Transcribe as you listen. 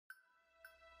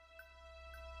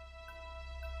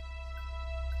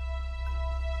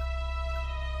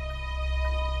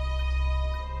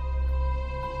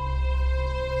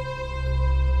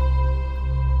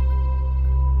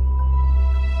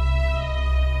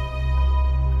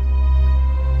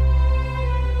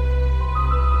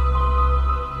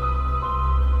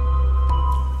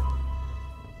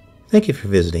Thank you for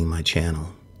visiting my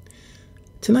channel.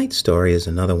 Tonight's story is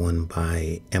another one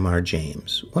by M.R.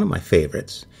 James, one of my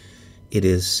favorites. It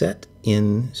is set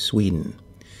in Sweden.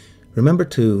 Remember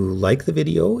to like the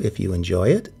video if you enjoy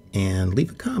it, and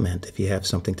leave a comment if you have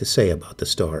something to say about the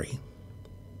story.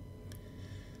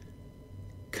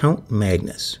 Count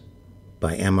Magnus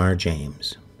by M.R.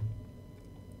 James.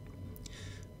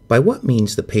 By what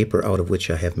means the paper out of which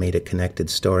I have made a connected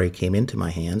story came into my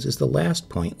hands is the last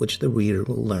point which the reader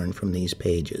will learn from these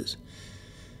pages.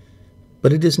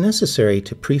 But it is necessary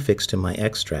to prefix to my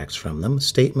extracts from them a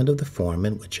statement of the form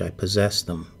in which I possess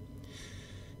them.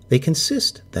 They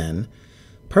consist, then,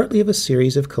 partly of a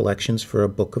series of collections for a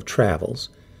book of travels,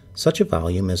 such a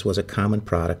volume as was a common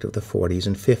product of the 40s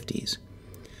and 50s.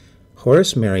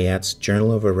 Horace Marryat's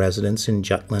Journal of a Residence in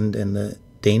Jutland and the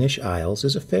Danish Isles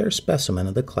is a fair specimen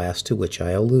of the class to which I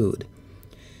allude.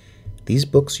 These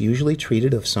books usually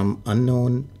treated of some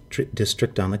unknown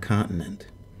district on the continent.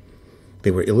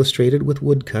 They were illustrated with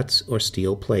woodcuts or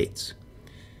steel plates.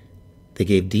 They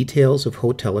gave details of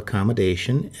hotel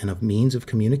accommodation and of means of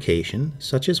communication,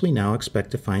 such as we now expect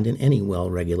to find in any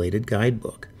well-regulated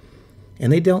guidebook,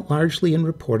 and they dealt largely in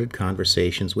reported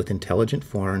conversations with intelligent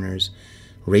foreigners,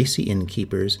 racy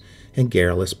innkeepers, and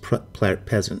garrulous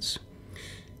peasants.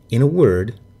 In a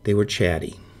word, they were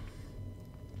chatty.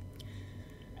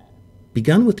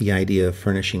 Begun with the idea of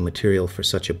furnishing material for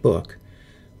such a book,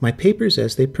 my papers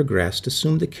as they progressed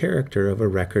assumed the character of a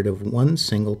record of one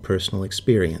single personal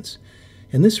experience,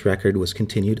 and this record was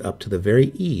continued up to the very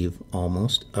eve,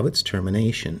 almost, of its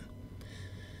termination.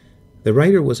 The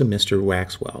writer was a Mr.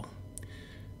 Waxwell.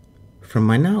 From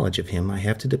my knowledge of him, I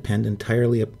have to depend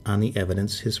entirely on the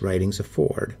evidence his writings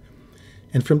afford,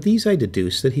 and from these I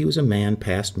deduce that he was a man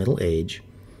past middle age,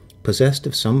 possessed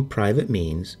of some private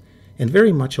means, and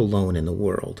very much alone in the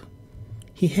world.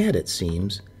 He had, it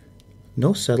seems,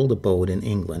 no settled abode in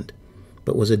England,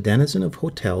 but was a denizen of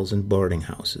hotels and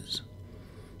boarding-houses.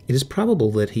 It is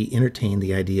probable that he entertained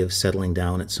the idea of settling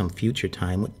down at some future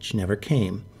time which never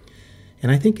came, and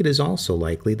I think it is also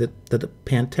likely that the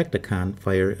Pantechnicon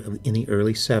fire in the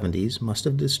early 70s must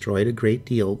have destroyed a great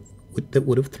deal that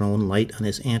would have thrown light on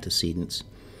his antecedents,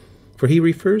 for he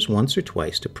refers once or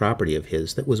twice to property of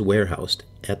his that was warehoused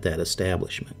at that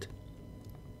establishment.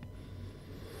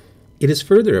 It is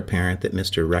further apparent that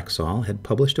Mr. Wrexall had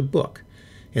published a book,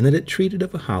 and that it treated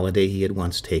of a holiday he had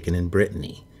once taken in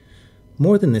Brittany.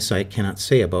 More than this I cannot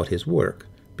say about his work,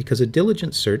 because a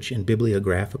diligent search in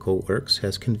bibliographical works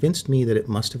has convinced me that it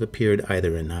must have appeared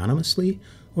either anonymously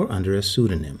or under a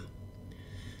pseudonym.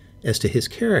 As to his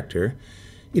character,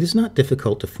 it is not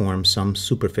difficult to form some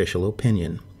superficial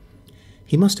opinion.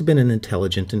 He must have been an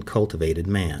intelligent and cultivated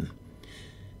man.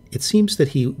 It seems that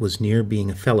he was near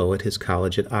being a fellow at his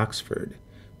college at Oxford,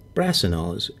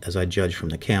 Brasenose, as I judge from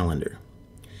the calendar.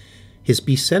 His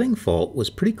besetting fault was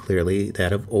pretty clearly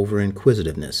that of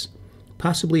over-inquisitiveness,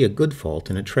 possibly a good fault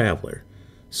in a traveler,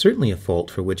 certainly a fault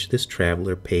for which this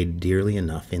traveler paid dearly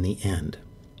enough in the end.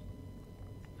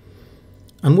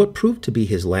 On what proved to be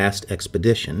his last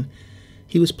expedition,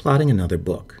 he was plotting another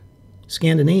book.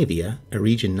 Scandinavia, a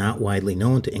region not widely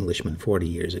known to Englishmen 40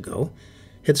 years ago,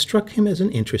 had struck him as an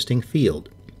interesting field.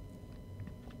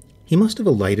 He must have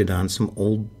alighted on some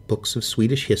old books of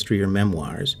Swedish history or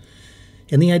memoirs,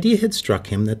 and the idea had struck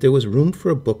him that there was room for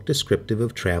a book descriptive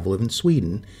of travel in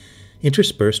Sweden,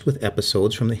 interspersed with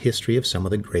episodes from the history of some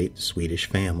of the great Swedish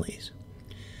families.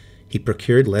 He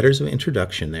procured letters of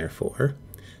introduction, therefore,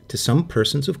 to some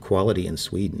persons of quality in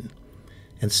Sweden,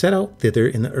 and set out thither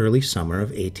in the early summer of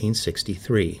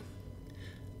 1863.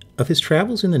 Of his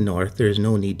travels in the north there is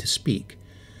no need to speak,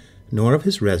 nor of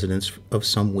his residence of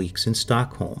some weeks in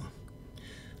Stockholm.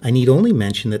 I need only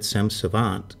mention that some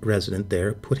savant resident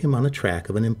there put him on the track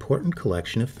of an important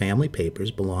collection of family papers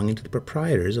belonging to the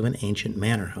proprietors of an ancient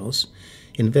manor house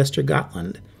in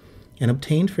Västergötland, and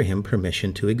obtained for him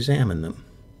permission to examine them.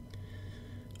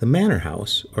 The manor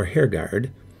house, or herrgård,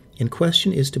 in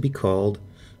question is to be called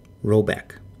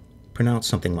Robeck, pronounced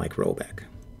something like Robeck,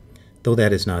 though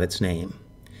that is not its name.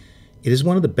 It is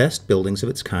one of the best buildings of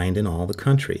its kind in all the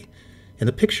country, and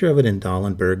the picture of it in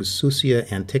Dahlenberg's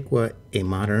Sucia Antiqua e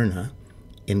Moderna,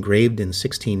 engraved in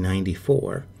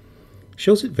 1694,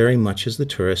 shows it very much as the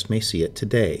tourist may see it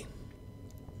today.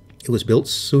 It was built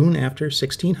soon after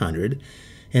 1600,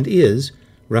 and is,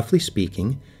 roughly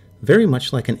speaking, very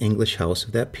much like an English house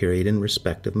of that period in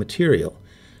respect of material,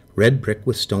 red brick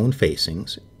with stone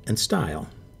facings, and style.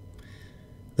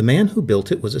 The man who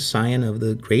built it was a scion of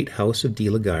the great house of De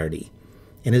la Gardie,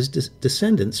 and his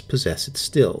descendants possess it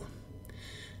still.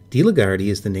 De la Gardie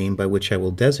is the name by which I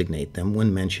will designate them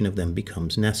when mention of them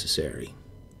becomes necessary.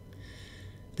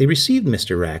 They received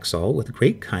Mr. Wraxall with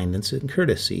great kindness and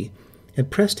courtesy, and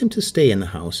pressed him to stay in the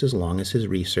house as long as his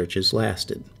researches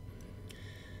lasted.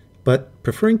 But,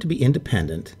 preferring to be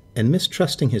independent, and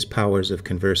mistrusting his powers of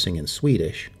conversing in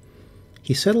Swedish,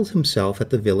 he settled himself at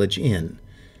the village inn,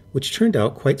 which turned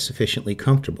out quite sufficiently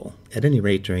comfortable, at any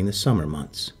rate during the summer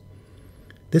months.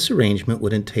 This arrangement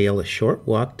would entail a short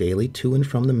walk daily to and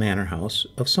from the manor house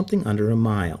of something under a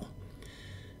mile.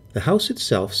 The house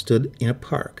itself stood in a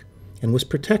park, and was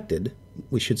protected,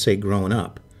 we should say grown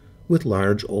up, with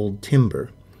large old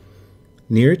timber.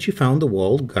 Near it you found the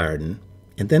walled garden,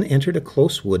 and then entered a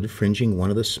close wood fringing one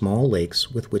of the small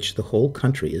lakes with which the whole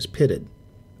country is pitted.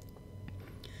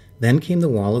 Then came the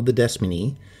wall of the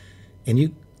Desmini, and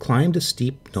you climbed a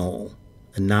steep knoll,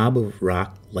 a knob of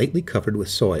rock lightly covered with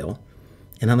soil,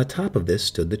 and on the top of this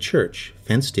stood the church,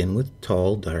 fenced in with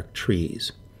tall, dark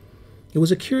trees. It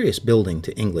was a curious building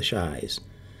to English eyes.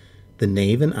 The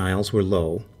nave and aisles were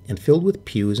low, and filled with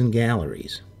pews and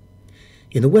galleries.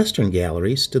 In the western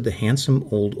gallery stood the handsome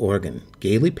old organ,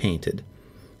 gaily painted,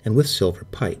 and with silver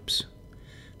pipes.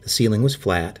 The ceiling was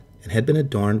flat, and had been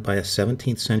adorned by a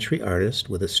 17th-century artist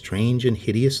with a strange and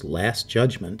hideous Last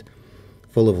Judgment,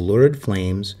 full of lurid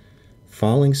flames,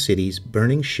 falling cities,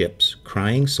 burning ships,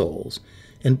 crying souls,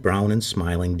 and brown and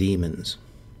smiling demons.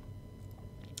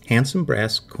 Handsome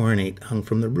brass coronate hung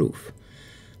from the roof.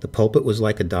 The pulpit was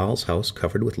like a doll's house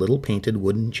covered with little painted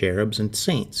wooden cherubs and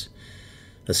saints.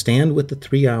 A stand with the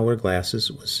 3-hour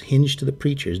glasses was hinged to the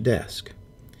preacher's desk.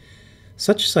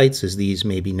 Such sights as these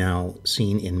may be now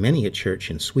seen in many a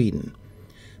church in Sweden,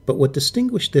 but what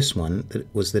distinguished this one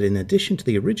was that in addition to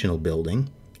the original building,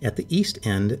 at the east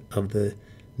end of the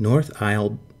north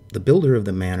aisle, the builder of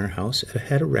the manor house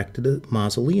had erected a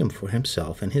mausoleum for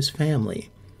himself and his family.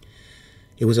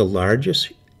 It was a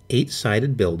largish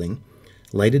 8-sided building,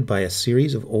 lighted by a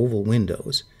series of oval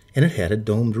windows, and it had a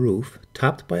domed roof,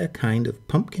 topped by a kind of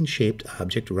pumpkin-shaped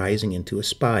object rising into a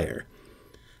spire,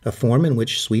 a form in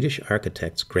which Swedish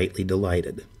architects greatly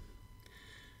delighted.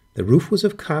 The roof was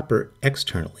of copper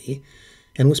externally,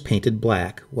 and was painted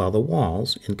black, while the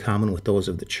walls, in common with those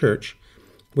of the church,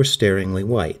 were staringly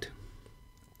white.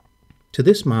 To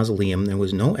this mausoleum there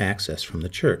was no access from the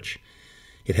church.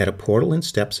 It had a portal and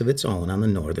steps of its own on the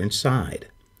northern side.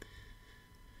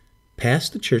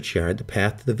 Past the churchyard the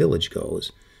path to the village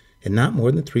goes, and not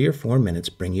more than 3 or 4 minutes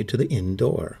bring you to the inn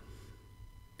door.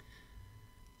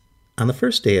 On the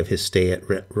first day of his stay at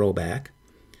Roback,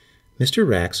 Mr.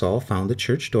 Wraxall found the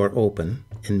church door open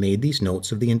and made these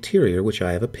notes of the interior which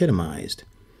I have epitomized.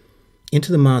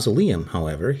 Into the mausoleum,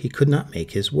 however, he could not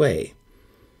make his way.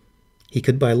 He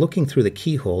could by looking through the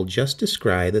keyhole just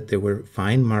descry that there were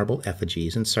fine marble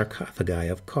effigies and sarcophagi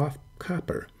of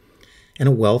copper, and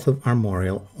a wealth of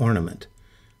armorial ornament,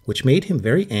 which made him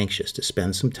very anxious to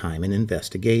spend some time in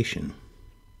investigation.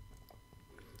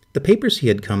 The papers he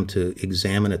had come to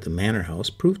examine at the manor house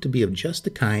proved to be of just the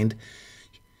kind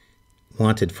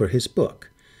wanted for his book.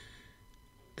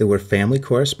 There were family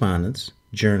correspondence,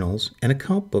 journals, and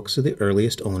account books of the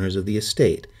earliest owners of the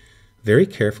estate, very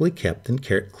carefully kept and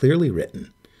clearly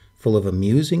written, full of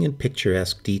amusing and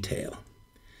picturesque detail.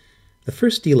 The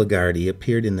first De la Gardie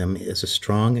appeared in them as a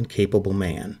strong and capable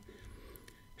man.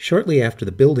 Shortly after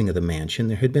the building of the mansion,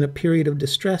 there had been a period of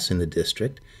distress in the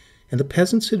district, and the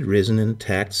peasants had risen and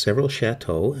attacked several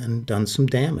chateaux and done some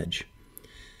damage.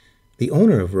 The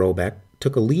owner of Roback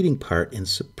took a leading part in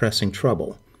suppressing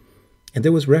trouble, and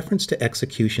there was reference to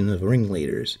execution of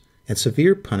ringleaders and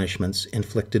severe punishments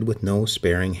inflicted with no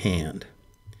sparing hand.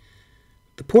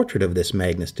 The portrait of this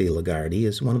Magnus De la Gardie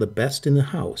is one of the best in the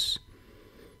house,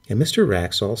 and Mr.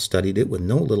 Wraxall studied it with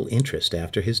no little interest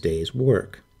after his day's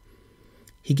work.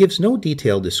 He gives no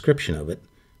detailed description of it,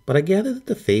 but I gather that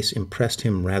the face impressed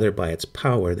him rather by its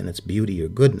power than its beauty or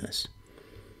goodness.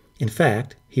 In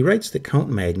fact, he writes that Count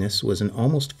Magnus was an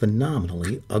almost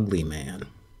phenomenally ugly man.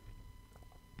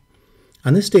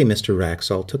 On this day Mr.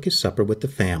 Wraxall took his supper with the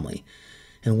family,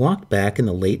 and walked back in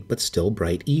the late but still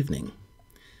bright evening.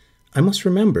 "I must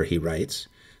remember," he writes,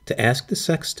 "to ask the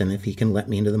sexton if he can let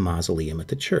me into the mausoleum at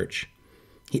the church.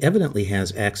 He evidently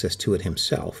has access to it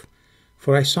himself,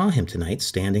 for I saw him tonight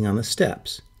standing on the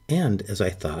steps, and, as I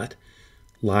thought,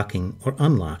 locking or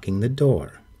unlocking the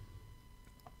door."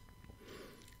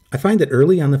 I find that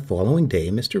early on the following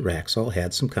day Mr. Wraxall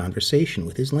had some conversation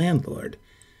with his landlord.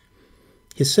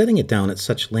 His setting it down at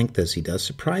such length as he does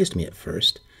surprised me at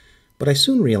first, but I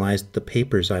soon realized that the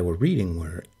papers I were reading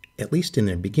were, at least in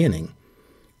their beginning,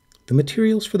 the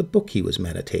materials for the book he was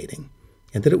meditating,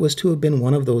 and that it was to have been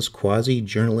one of those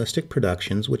quasi-journalistic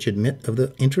productions which admit of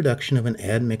the introduction of an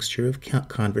admixture of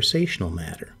conversational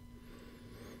matter.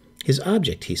 His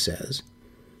object, he says,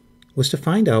 was to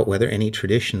find out whether any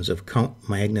traditions of Count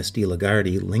Magnus de la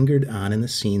Gardie lingered on in the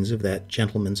scenes of that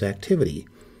gentleman's activity,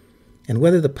 and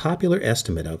whether the popular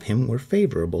estimate of him were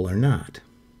favorable or not.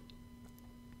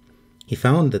 He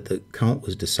found that the Count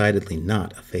was decidedly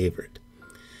not a favorite.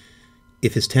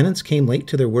 If his tenants came late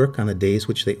to their work on the days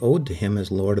which they owed to him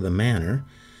as lord of the manor,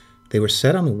 they were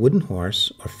set on the wooden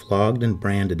horse or flogged and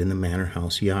branded in the manor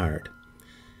house yard.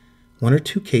 One or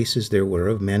two cases there were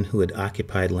of men who had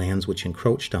occupied lands which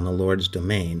encroached on the lord's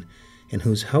domain, and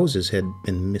whose houses had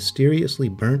been mysteriously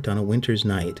burnt on a winter's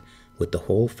night with the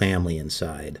whole family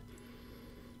inside.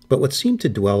 But what seemed to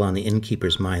dwell on the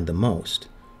innkeeper's mind the most,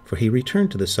 for he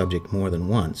returned to the subject more than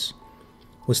once,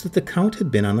 was that the Count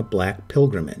had been on a black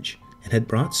pilgrimage, and had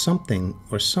brought something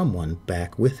or someone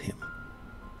back with him.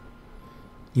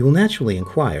 You will naturally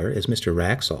inquire, as Mr.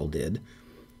 Wraxall did,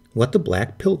 what the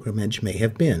black pilgrimage may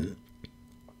have been,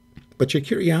 but your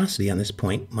curiosity on this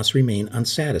point must remain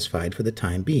unsatisfied for the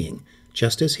time being,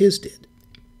 just as his did.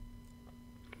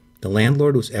 The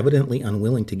landlord was evidently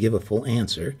unwilling to give a full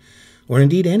answer, or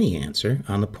indeed any answer,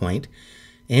 on the point,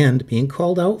 and, being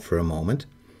called out for a moment,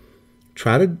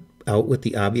 trotted out with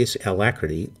the obvious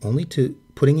alacrity, only to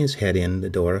putting his head in the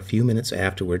door a few minutes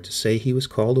afterward to say he was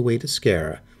called away to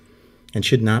Skara, and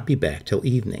should not be back till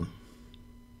evening.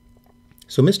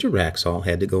 So Mr. Wraxall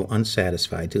had to go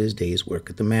unsatisfied to his day's work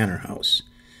at the manor house.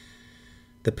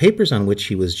 The papers on which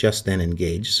he was just then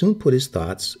engaged soon put his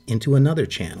thoughts into another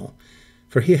channel,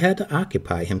 for he had to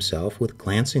occupy himself with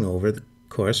glancing over the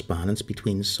correspondence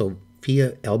between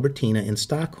Sophia Albertina in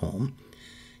Stockholm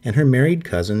and her married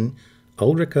cousin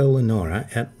Ulrica Lenora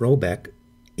at Robeck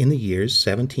in the years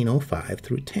 1705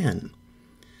 through 10.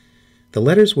 The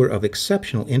letters were of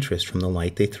exceptional interest from the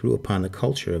light they threw upon the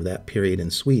culture of that period in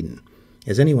Sweden,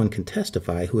 as anyone can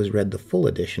testify who has read the full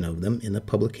edition of them in the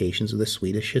publications of the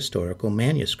Swedish Historical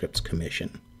Manuscripts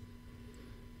Commission.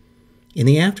 In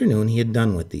the afternoon he had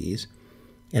done with these,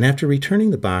 and after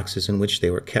returning the boxes in which they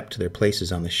were kept to their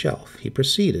places on the shelf, he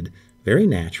proceeded, very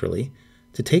naturally,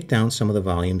 to take down some of the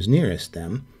volumes nearest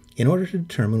them, in order to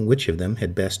determine which of them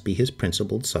had best be his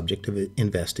principal subject of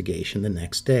investigation the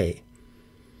next day.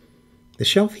 The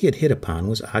shelf he had hit upon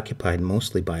was occupied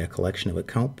mostly by a collection of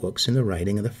account books in the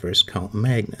writing of the first Count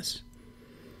Magnus.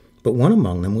 But one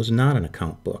among them was not an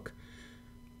account book,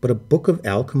 but a book of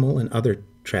alchemical and other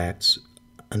tracts,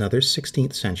 another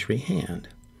 16th century hand.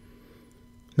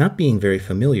 Not being very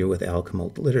familiar with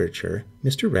alchemical literature,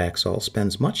 Mr. Wraxall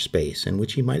spends much space, in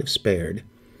which he might have spared,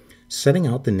 setting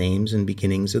out the names and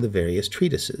beginnings of the various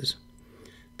treatises: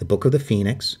 the Book of the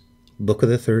Phoenix, Book of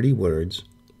the 30 Words,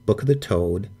 Book of the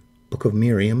Toad, Book of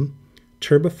Miriam,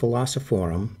 Turba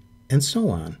Philosophorum, and so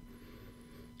on.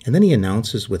 And then he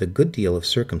announces with a good deal of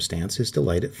circumstance his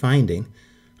delight at finding,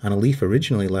 on a leaf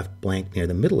originally left blank near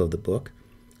the middle of the book,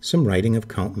 some writing of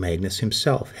Count Magnus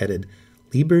himself, headed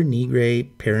Liber Nigre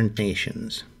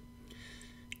Perennations.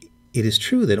 It is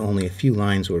true that only a few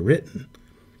lines were written,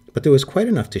 but there was quite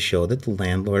enough to show that the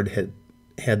landlord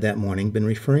had that morning been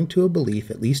referring to a belief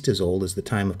at least as old as the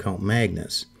time of Count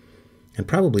Magnus, and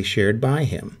probably shared by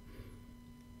him.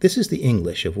 This is the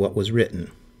English of what was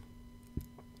written.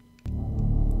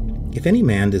 If any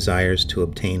man desires to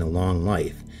obtain a long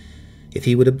life, if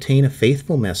he would obtain a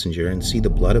faithful messenger and see the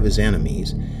blood of his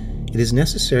enemies, it is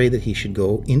necessary that he should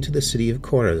go into the city of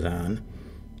Khorasan,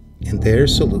 and there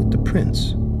salute the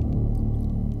prince.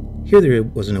 Here there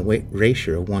was an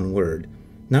erasure of one word,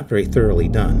 not very thoroughly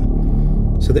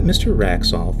done, so that Mr.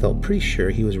 Wraxall felt pretty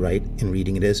sure he was right in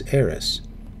reading it as heiress,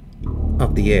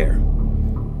 of the heir.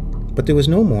 But there was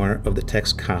no more of the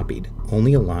text copied,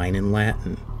 only a line in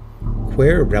Latin,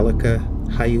 Quer relica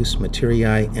haius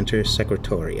materiae enter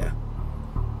secretoria.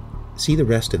 See the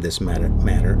rest of this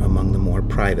matter among the more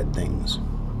private things.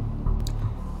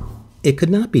 It could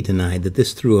not be denied that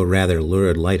this threw a rather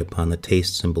lurid light upon the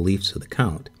tastes and beliefs of the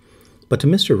Count, but to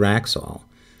Mr. Wraxall,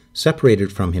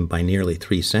 separated from him by nearly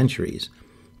 3 centuries,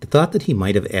 the thought that he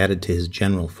might have added to his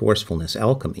general forcefulness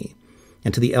alchemy,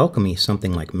 and to the alchemy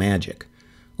something like magic,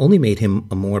 only made him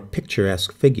a more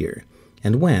picturesque figure,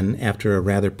 and when, after a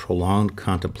rather prolonged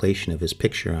contemplation of his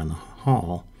picture on the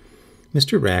hall,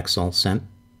 Mr. Wraxall sent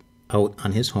out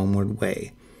on his homeward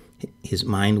way, his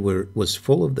mind was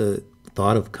full of the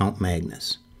thought of Count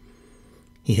Magnus.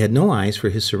 He had no eyes for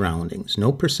his surroundings,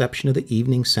 no perception of the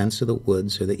evening scents of the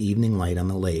woods or the evening light on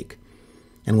the lake,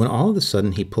 and when all of a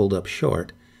sudden he pulled up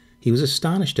short, he was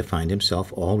astonished to find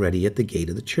himself already at the gate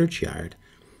of the churchyard,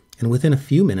 and within a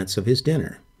few minutes of his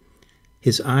dinner.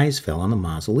 His eyes fell on the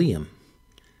mausoleum.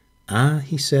 "Ah,"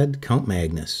 he said, "Count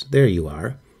Magnus, there you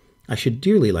are. I should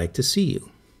dearly like to see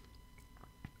you."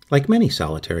 Like many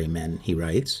solitary men, he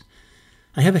writes,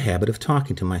 I have a habit of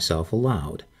talking to myself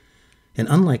aloud, and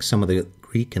unlike some of the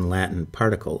Greek and Latin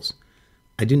particles,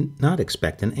 I do not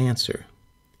expect an answer.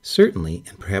 Certainly,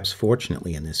 and perhaps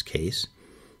fortunately in this case,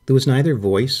 there was neither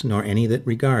voice nor any that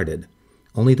regarded.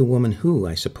 Only the woman who,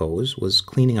 I suppose, was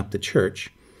cleaning up the church,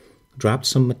 dropped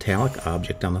some metallic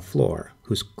object on the floor,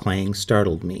 whose clang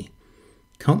startled me.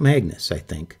 Count Magnus, I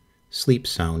think, sleep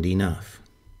sound enough.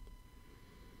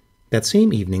 That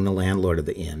same evening the landlord of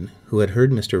the inn, who had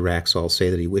heard Mr. Wraxall say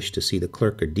that he wished to see the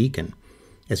clerk or deacon,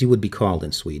 as he would be called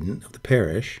in Sweden, of the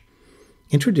parish,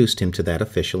 introduced him to that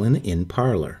official in the inn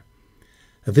parlor.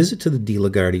 A visit to the De la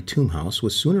Gardie tomb house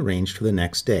was soon arranged for the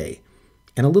next day,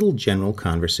 and a little general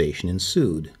conversation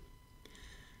ensued.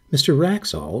 Mr.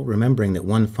 Wraxall, remembering that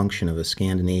one function of a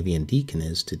Scandinavian deacon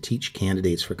is to teach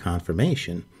candidates for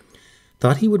confirmation,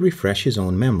 thought he would refresh his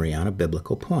own memory on a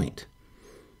biblical point.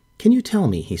 "Can you tell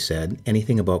me," he said,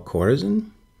 "anything about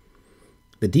Chorazin?"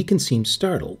 The deacon seemed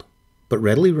startled, but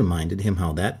readily reminded him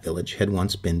how that village had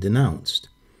once been denounced.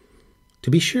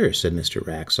 "To be sure," said Mr.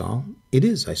 Wraxall. "It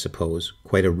is, I suppose,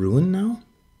 quite a ruin now?"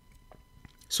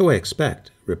 "So I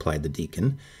expect," replied the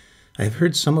deacon. "I have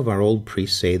heard some of our old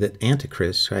priests say that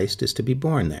Antichrist is to be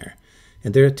born there,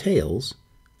 and there are tales—"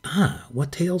 "Ah,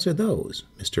 what tales are those?"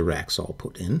 Mr. Wraxall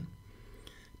put in.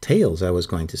 "Tales, I was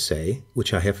going to say,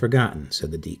 which I have forgotten,"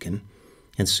 said the deacon,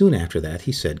 and soon after that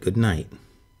he said good night.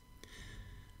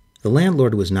 The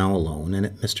landlord was now alone and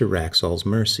at Mr. Wraxall's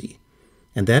mercy,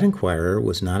 and that inquirer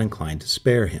was not inclined to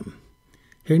spare him.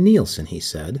 "Herr Nielsen," he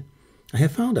said, "I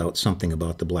have found out something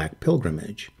about the Black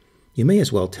Pilgrimage. You may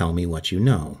as well tell me what you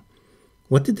know.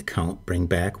 What did the Count bring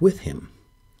back with him?"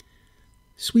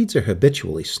 Swedes are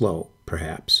habitually slow,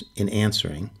 perhaps, in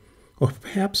answering, or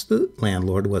perhaps the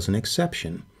landlord was an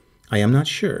exception. I am not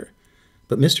sure,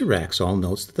 but Mr. Wraxall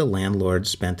notes that the landlord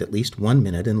spent at least 1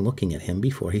 minute in looking at him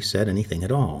before he said anything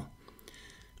at all.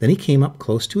 Then he came up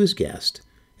close to his guest,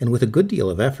 and with a good deal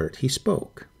of effort he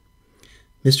spoke.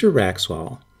 "Mr.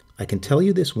 Wraxall, I can tell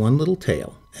you this one little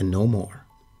tale, and no more,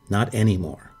 not any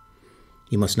more.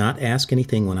 You must not ask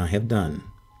anything when I have done.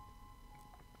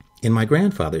 In my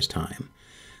grandfather's time,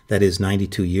 that is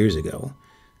 92 years ago,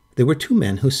 there were 2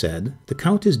 men who said, 'The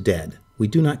Count is dead, we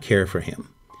do not care for him.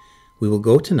 We will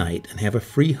go tonight and have a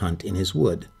free hunt in his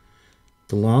wood,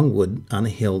 the long wood on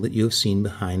the hill that you have seen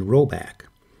behind Roback.'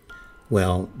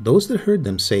 Well, those that heard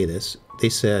them say this, they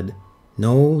said,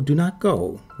 'No, do not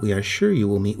go. We are sure you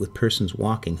will meet with persons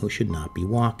walking who should not be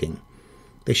walking.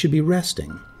 They should be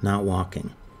resting, not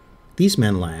walking.' These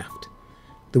men laughed.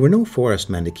 There were no forest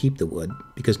men to keep the wood,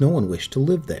 because no one wished to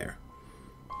live there.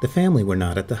 The family were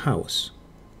not at the house.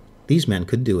 These men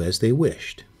could do as they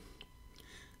wished.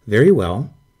 Very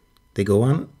well. They go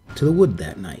on to the wood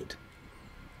that night.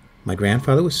 My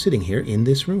grandfather was sitting here in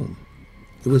this room.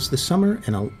 It was the summer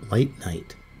and a light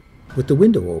night. With the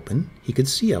window open, he could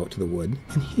see out to the wood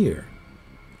and hear.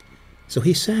 So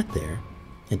he sat there,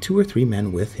 and 2 or 3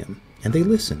 men with him, and they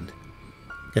listened.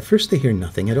 At first they hear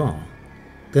nothing at all.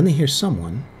 Then they hear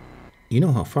someone, you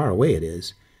know how far away it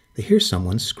is, they hear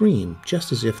someone scream,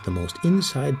 just as if the most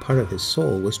inside part of his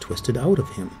soul was twisted out of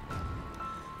him.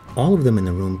 All of them in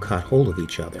the room caught hold of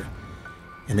each other,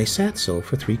 and they sat so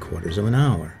for 3/4 of an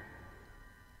hour.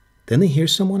 Then they hear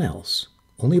someone else,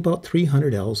 only about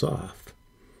 300 ells off.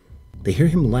 They hear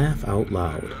him laugh out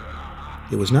loud.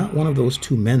 It was not one of those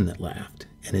 2 men that laughed,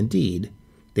 and indeed,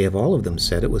 they have all of them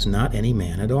said it was not any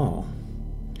man at all.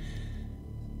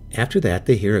 After that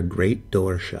they hear a great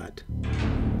door shut.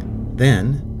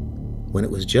 Then, when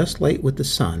it was just light with the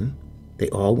sun, they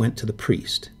all went to the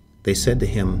priest. They said to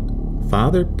him,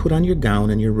 'Father, put on your gown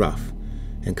and your ruff,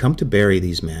 and come to bury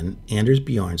these men, Anders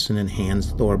Bjornson and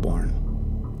Hans Thorborn.'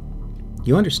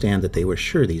 You understand that they were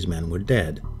sure these men were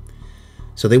dead.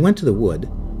 So they went to the wood.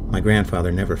 My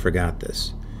grandfather never forgot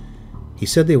this. He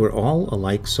said they were all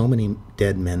alike so many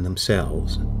dead men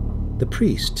themselves. The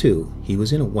priest, too, he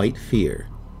was in a white fear.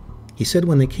 He said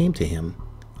when they came to him,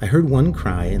 'I heard one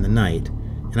cry in the night,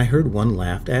 and I heard one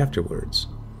laugh afterwards.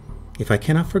 If I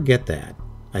cannot forget that,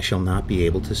 I shall not be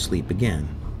able to sleep again.'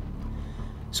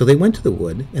 So they went to the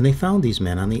wood, and they found these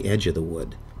men on the edge of the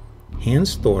wood.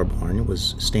 Hans Thorborn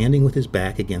was standing with his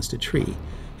back against a tree,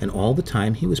 and all the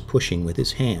time he was pushing with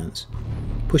his hands,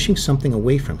 pushing something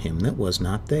away from him that was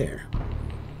not there.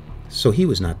 So he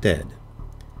was not dead.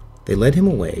 They led him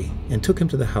away and took him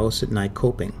to the house at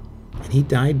Nykoping, and he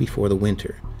died before the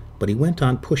winter, but he went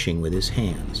on pushing with his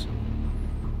hands.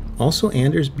 Also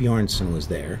Anders Bjornson was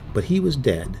there, but he was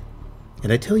dead.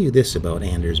 And I tell you this about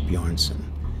Anders Bjornson,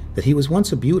 that he was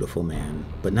once a beautiful man,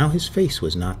 but now his face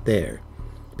was not there,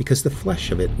 because the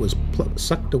flesh of it was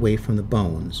sucked away from the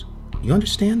bones. You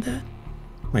understand that?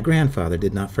 My grandfather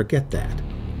did not forget that.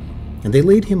 And they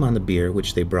laid him on the bier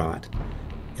which they brought,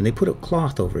 and they put a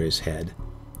cloth over his head,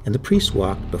 and the priest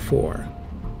walked before,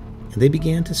 and they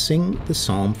began to sing the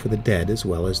psalm for the dead as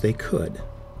well as they could.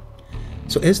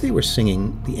 So as they were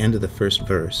singing the end of the first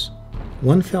verse,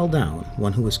 one fell down,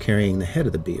 one who was carrying the head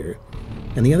of the bier,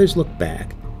 and the others looked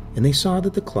back, and they saw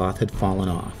that the cloth had fallen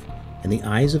off, and the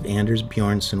eyes of Anders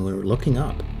Bjornsson were looking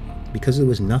up, because there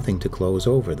was nothing to close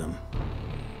over them.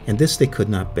 And this they could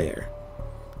not bear.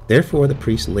 Therefore the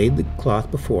priest laid the cloth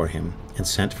before him, and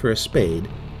sent for a spade,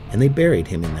 and they buried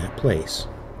him in that place.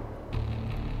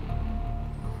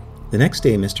 The next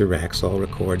day Mr. Wraxall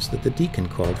records that the deacon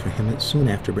called for him soon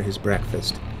after his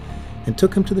breakfast, and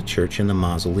took him to the church and the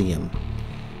mausoleum.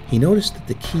 He noticed that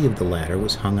the key of the latter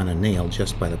was hung on a nail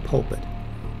just by the pulpit,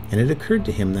 and it occurred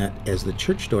to him that, as the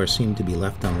church door seemed to be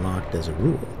left unlocked as a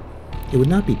rule, it would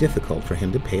not be difficult for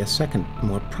him to pay a second,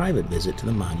 more private visit to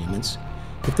the monuments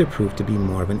if there proved to be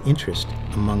more of an interest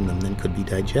among them than could be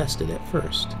digested at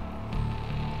first.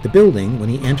 The building, when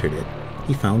he entered it,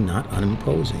 he found not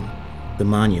unimposing. The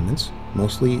monuments,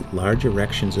 mostly large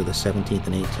erections of the 17th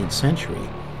and 18th century,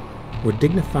 were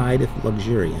dignified if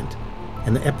luxuriant,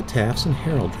 and the epitaphs and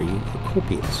heraldry were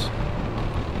copious.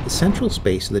 The central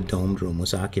space of the domed room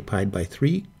was occupied by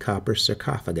 3 copper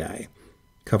sarcophagi,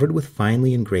 covered with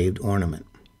finely engraved ornament.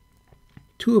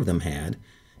 2 of them had,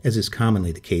 as is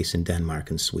commonly the case in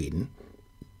Denmark and Sweden,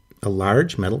 a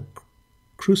large metal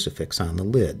crucifix on the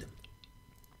lid.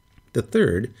 The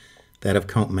third, that of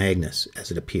Count Magnus,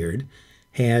 as it appeared,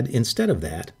 had, instead of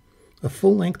that, a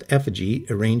full-length effigy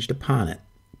arranged upon it,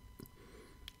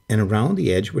 and around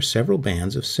the edge were several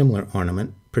bands of similar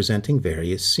ornament presenting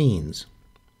various scenes.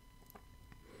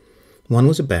 One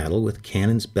was a battle with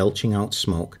cannons belching out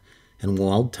smoke, and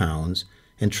walled towns,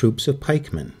 and troops of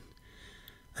pikemen.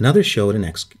 Another showed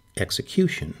an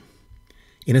execution.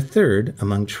 In a third,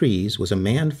 among trees, was a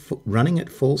man running at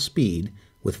full speed,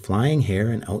 with flying hair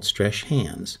and outstretched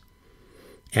hands.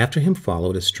 After him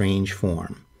followed a strange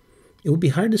form. It would be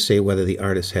hard to say whether the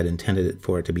artist had intended it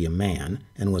for it to be a man,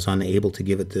 and was unable to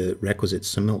give it the requisite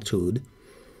similitude,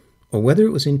 or whether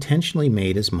it was intentionally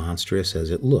made as monstrous as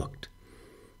it looked.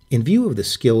 In view of the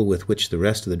skill with which the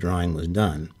rest of the drawing was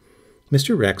done,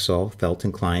 Mr. Wraxall felt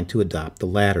inclined to adopt the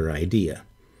latter idea.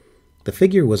 The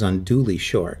figure was unduly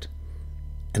short,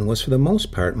 and was for the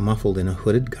most part muffled in a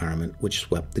hooded garment which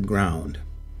swept the ground.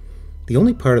 The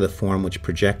only part of the form which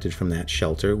projected from that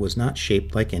shelter was not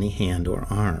shaped like any hand or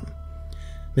arm.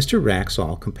 Mr.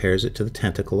 Wraxall compares it to the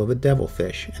tentacle of a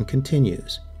devilfish, and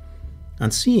continues,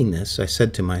 "On seeing this, I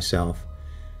said to myself,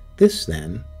 this,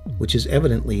 then, which is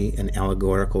evidently an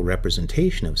allegorical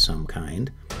representation of some kind,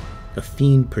 a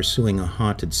fiend pursuing a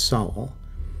haunted soul,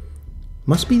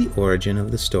 must be the origin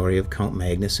of the story of Count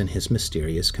Magnus and his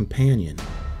mysterious companion.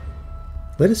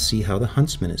 Let us see how the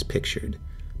huntsman is pictured.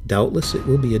 Doubtless it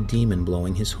will be a demon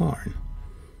blowing his horn."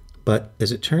 But,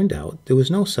 as it turned out, there was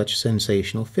no such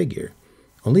sensational figure,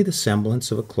 only the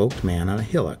semblance of a cloaked man on a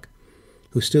hillock,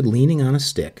 who stood leaning on a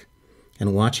stick,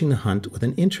 and watching the hunt with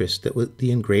an interest that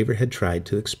the engraver had tried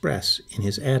to express in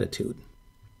his attitude.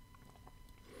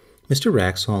 Mr.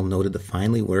 Wraxall noted the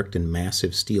finely worked and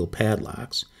massive steel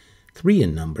padlocks, 3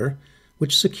 in number,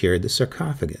 which secured the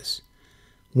sarcophagus.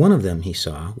 One of them, he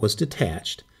saw, was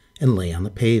detached and lay on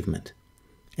the pavement.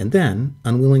 And then,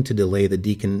 unwilling to delay the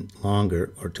deacon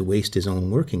longer or to waste his own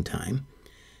working time,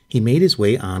 he made his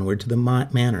way onward to the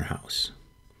manor house.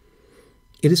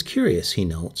 It is curious, he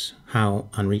notes, how,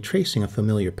 on retracing a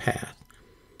familiar path,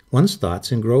 one's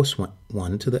thoughts engross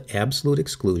one to the absolute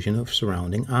exclusion of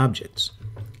surrounding objects.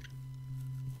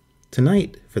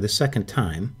 Tonight, for the second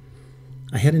time,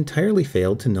 I had entirely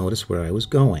failed to notice where I was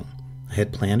going. I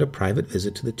had planned a private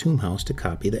visit to the tomb house to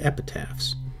copy the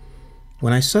epitaphs,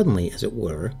 when I suddenly, as it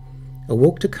were,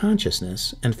 awoke to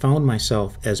consciousness and found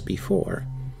myself, as before,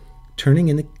 turning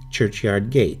in the churchyard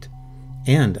gate,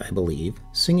 and, I believe,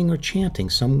 singing or chanting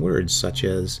some words such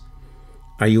as,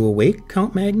 "Are you awake,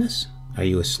 Count Magnus? Are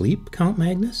you asleep, Count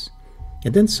Magnus?"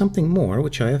 And then something more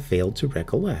which I have failed to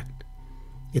recollect.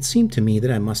 It seemed to me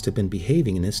that I must have been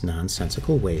behaving in this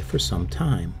nonsensical way for some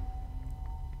time.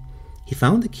 He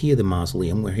found the key of the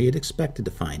mausoleum where he had expected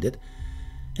to find it,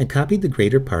 and copied the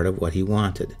greater part of what he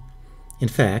wanted. In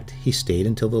fact, he stayed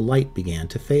until the light began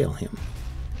to fail him.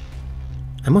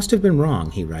 "I must have been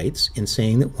wrong," he writes, "in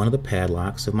saying that one of the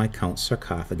padlocks of my count's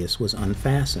sarcophagus was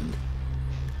unfastened.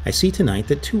 I see tonight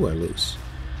that 2 are loose.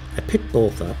 I picked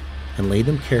both up and laid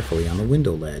them carefully on the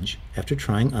window ledge after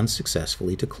trying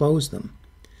unsuccessfully to close them.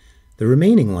 The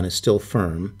remaining one is still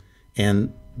firm,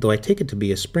 and, though I take it to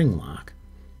be a spring lock,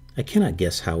 I cannot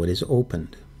guess how it is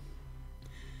opened."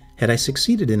 Had I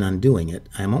succeeded in undoing it,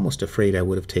 I am almost afraid I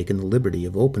would have taken the liberty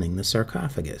of opening the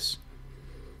sarcophagus.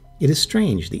 It is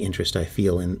strange, the interest I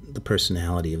feel in the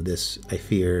personality of this, I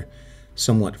fear,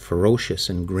 somewhat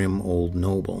ferocious and grim old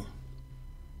noble.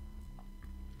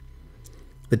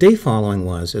 The day following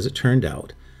was, as it turned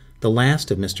out, the last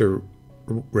of Mr.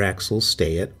 Wraxall's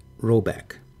stay at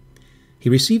Roebeck. He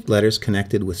received letters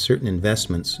connected with certain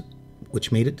investments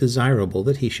which made it desirable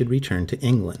that he should return to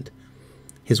England.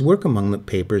 His work among the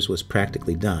papers was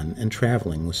practically done, and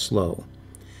traveling was slow.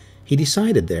 He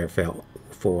decided,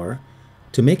 therefore,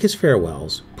 to make his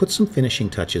farewells, put some finishing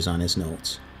touches on his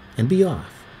notes, and be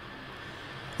off.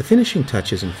 The finishing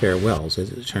touches and farewells,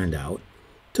 as it turned out,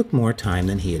 took more time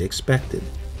than he had expected.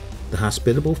 The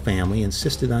hospitable family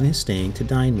insisted on his staying to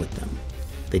dine with them.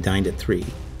 They dined at 3,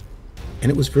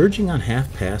 and it was verging on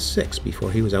 6:30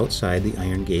 before he was outside the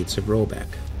iron gates of Roebeck.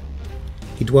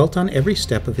 He dwelt on every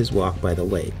step of his walk by the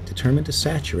lake, determined to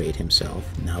saturate himself,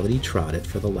 now that he trod it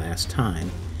for the last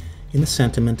time, in the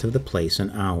sentiment of the place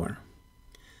and hour.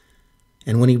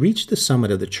 And when he reached the summit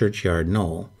of the churchyard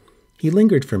knoll, he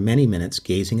lingered for many minutes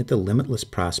gazing at the limitless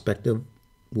prospect of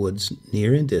woods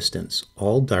near and distant,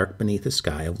 all dark beneath a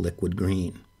sky of liquid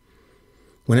green.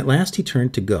 When at last he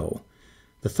turned to go,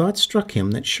 the thought struck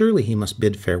him that surely he must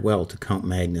bid farewell to Count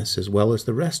Magnus as well as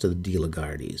the rest of the De la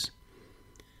Gardies.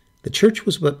 The church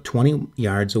was but 20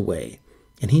 yards away,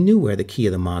 and he knew where the key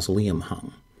of the mausoleum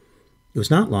hung. It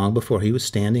was not long before he was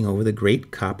standing over the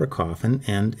great copper coffin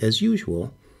and, as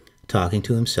usual, talking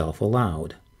to himself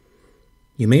aloud.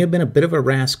 "You may have been a bit of a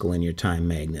rascal in your time,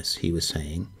 Magnus," he was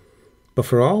saying, "but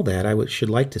for all that I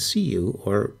should like to see you,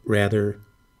 or rather—"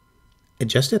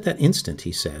 Just at that instant,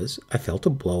 he says, I felt a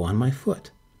blow on my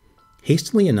foot.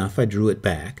 Hastily enough I drew it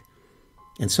back,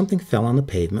 and something fell on the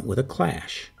pavement with a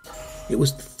clash. It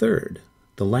was the third,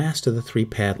 the last of the 3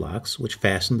 padlocks which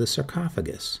fastened the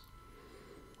sarcophagus.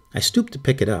 I stooped to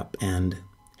pick it up, and,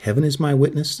 heaven is my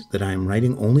witness that I am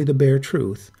writing only the bare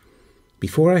truth,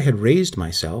 before I had raised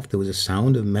myself there was a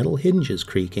sound of metal hinges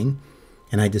creaking,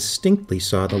 and I distinctly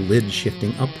saw the lid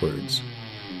shifting upwards.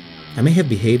 I may have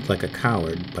behaved like a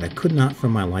coward, but I could not for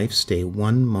my life stay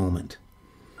one moment.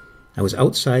 I was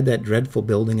outside that dreadful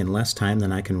building in less time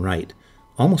than I can write,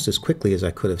 almost as quickly as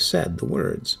I could have said the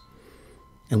words.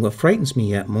 And what frightens me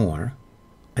yet more,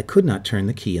 I could not turn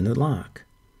the key in the lock.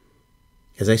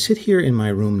 As I sit here in my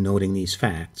room noting these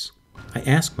facts, I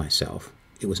ask myself,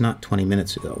 it was not 20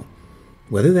 minutes ago,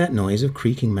 whether that noise of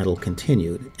creaking metal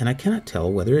continued, and I cannot tell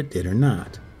whether it did or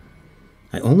not.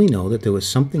 I only know that there was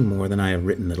something more than I have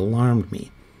written that alarmed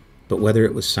me, but whether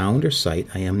it was sound or sight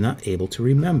I am not able to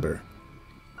remember.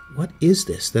 What is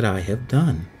this that I have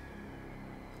done?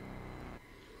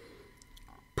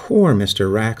 Poor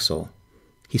Mr. Wraxall!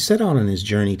 He set out on his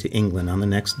journey to England on the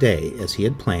next day, as he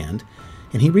had planned,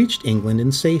 and he reached England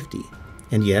in safety,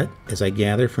 and yet, as I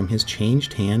gather from his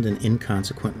changed hand and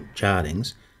inconsequent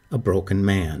jottings, a broken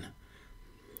man.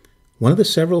 One of the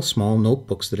several small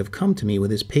notebooks that have come to me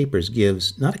with his papers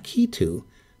gives, not a key to,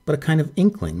 but a kind of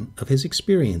inkling of his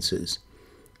experiences.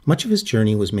 Much of his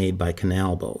journey was made by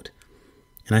canal boat,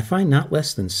 and I find not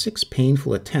less than 6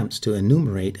 painful attempts to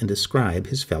enumerate and describe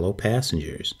his fellow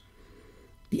passengers.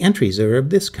 The entries are of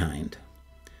this kind.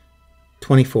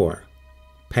 24.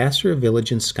 Passer of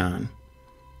village in Skåne.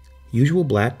 Usual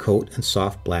black coat and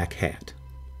soft black hat.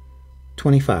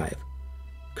 25.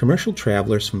 Commercial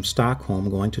travelers from Stockholm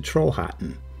going to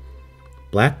Trollhättan.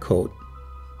 Black coat,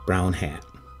 brown hat.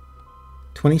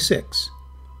 26.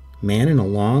 Man in a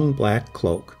long black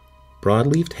cloak,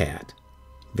 broad-leaved hat,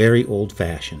 very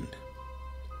old-fashioned.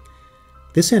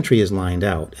 This entry is lined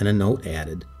out and a note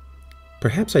added,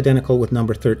 perhaps identical with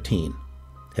number 13.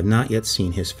 Have not yet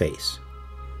seen his face.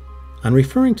 On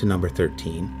referring to number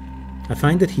 13, I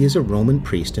find that he is a Roman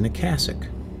priest in a cassock.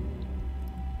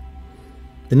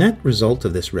 The net result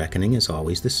of this reckoning is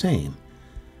always the same.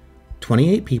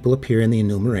 28 people appear in the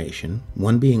enumeration,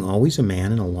 one being always a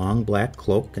man in a long black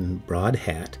cloak and broad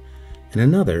hat, and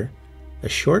another, a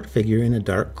short figure in a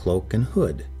dark cloak and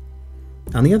hood.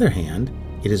 On the other hand,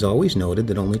 it is always noted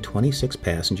that only 26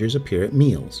 passengers appear at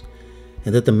meals,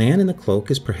 and that the man in the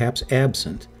cloak is perhaps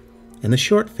absent, and the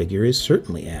short figure is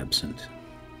certainly absent.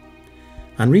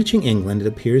 On reaching England, it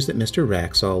appears that Mr.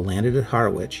 Wraxall landed at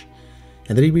Harwich,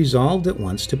 and that he resolved at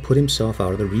once to put himself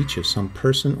out of the reach of some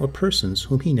person or persons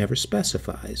whom he never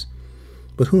specifies,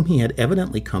 but whom he had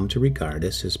evidently come to regard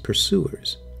as his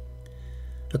pursuers.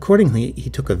 Accordingly,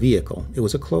 he took a vehicle, it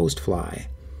was a closed fly,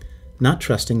 not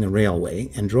trusting the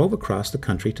railway, and drove across the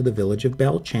country to the village of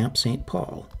Belchamp St.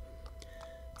 Paul.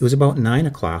 It was about 9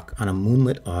 o'clock on a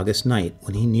moonlit August night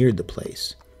when he neared the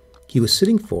place. He was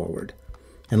sitting forward,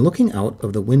 and looking out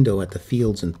of the window at the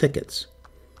fields and thickets,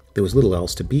 there was little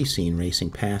else to be seen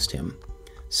racing past him.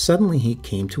 Suddenly he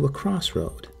came to a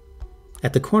crossroad.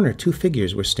 At the corner, two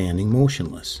figures were standing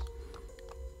motionless.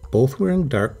 Both were in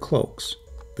dark cloaks.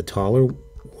 The taller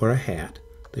wore a hat,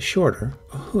 the shorter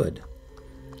a hood.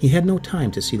 He had no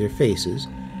time to see their faces,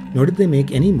 nor did they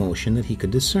make any motion that he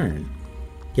could discern.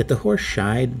 Yet the horse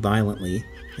shied violently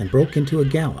and broke into a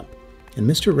gallop, and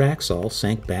Mr. Wraxall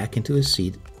sank back into his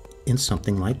seat in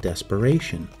something like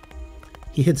desperation.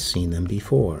 He had seen them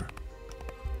before.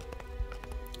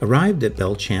 Arrived at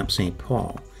Belchamp St.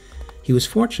 Paul, he was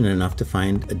fortunate enough to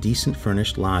find a decent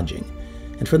furnished lodging,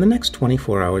 and for the next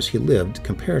 24 hours he lived,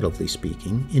 comparatively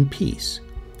speaking, in peace.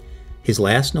 His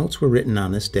last notes were written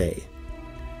on this day.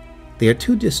 They are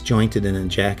too disjointed and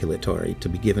ejaculatory to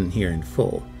be given here in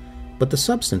full, but the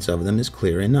substance of them is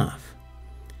clear enough.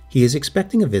 He is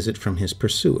expecting a visit from his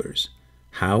pursuers.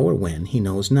 How or when he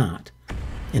knows not,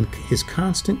 and his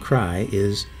constant cry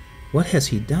is, "What has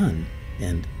he done?"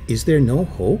 and "Is there no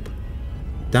hope?"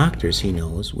 Doctors, he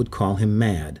knows, would call him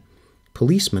mad.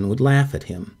 Policemen would laugh at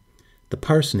him. The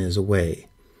parson is away.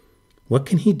 What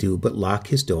can he do but lock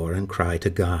his door and cry to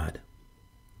God?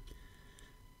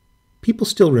 People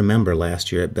still remember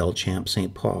last year at Belchamp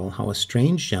St. Paul how a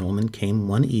strange gentleman came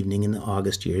one evening in the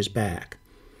August years back,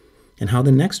 and how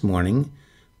the next morning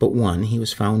but one he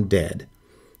was found dead,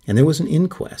 and there was an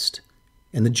inquest,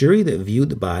 and the jury that viewed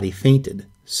the body fainted,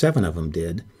 7 of them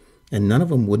did, and none of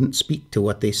them wouldn't speak to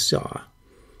what they saw,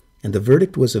 and the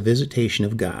verdict was a visitation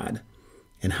of God,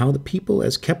 and how the people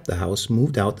as kept the house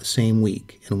moved out the same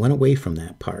week and went away from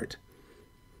that part.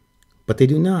 But they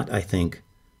do not, I think,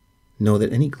 know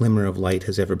that any glimmer of light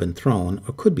has ever been thrown,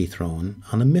 or could be thrown,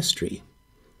 on the mystery.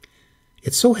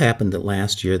 It so happened that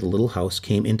last year the little house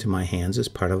came into my hands as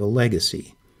part of a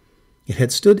legacy. It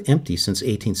had stood empty since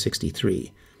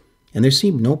 1863, and there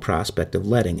seemed no prospect of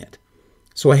letting it.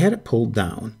 So I had it pulled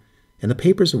down, and the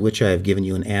papers of which I have given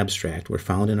you an abstract were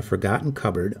found in a forgotten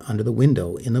cupboard under the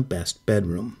window in the best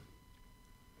bedroom.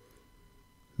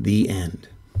 The end.